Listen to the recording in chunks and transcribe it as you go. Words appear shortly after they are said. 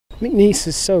McNeese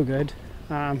is so good.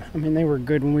 I mean, they were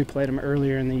good when we played them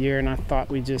earlier in the year, and I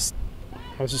was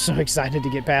just so excited to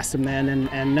get past them then.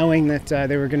 And knowing that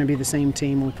they were going to be the same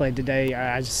team we played today,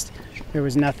 there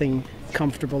was nothing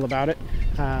comfortable about it.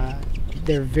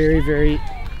 They're very, very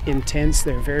intense.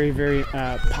 They're very, very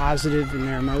positive in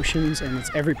their emotions, and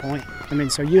it's every point. I mean,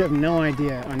 so you have no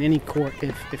idea on any court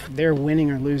if they're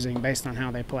winning or losing based on how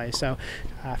they play. So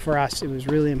for us, it was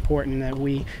really important that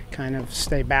we kind of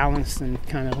stay balanced and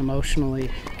kind of emotionally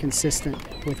consistent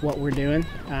with what we're doing,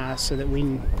 so that we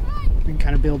can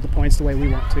kind of build the points the way we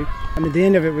want to. I mean, the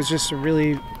end of it was just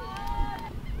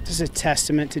a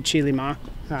testament to Chile Ma.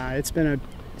 It's been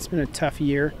a tough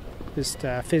year, just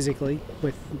physically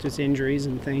with just injuries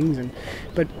and things,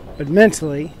 but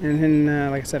mentally, and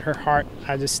then like I said, her heart.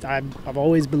 I've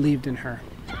always believed in her,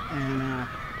 and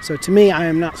so to me, I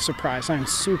am not surprised. I am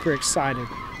super excited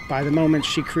by the moment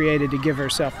she created to give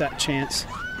herself that chance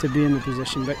to be in the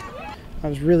position. But I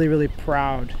was really, really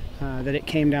proud that it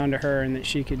came down to her and that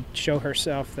she could show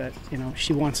herself that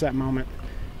she wants that moment.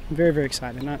 I'm very, very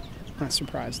excited. Not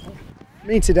surprised though. I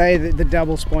mean, today the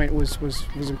doubles point was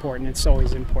important. It's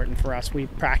always important for us. We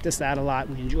practice that a lot.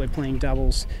 We enjoy playing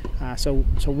doubles. So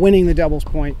winning the doubles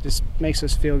point just makes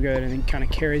us feel good, and it kind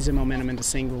of carries the momentum into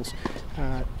singles.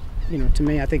 To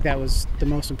me, I think that was the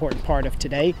most important part of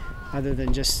today, other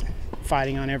than just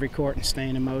fighting on every court and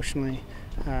staying emotionally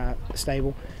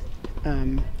stable.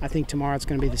 I think tomorrow it's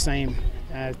going to be the same.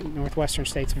 Northwestern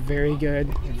State's very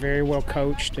good. They're very well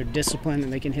coached. They're disciplined,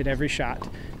 and they can hit every shot.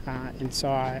 And so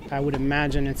I would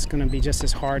imagine it's going to be just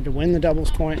as hard to win the doubles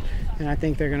point, and I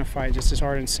think they're going to fight just as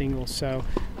hard in singles. So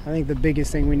I think the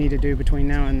biggest thing we need to do between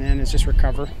now and then is just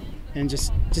recover and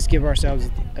just give ourselves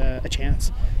a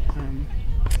chance,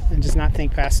 and just not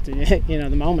think past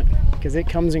the moment, because it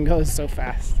comes and goes so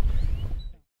fast.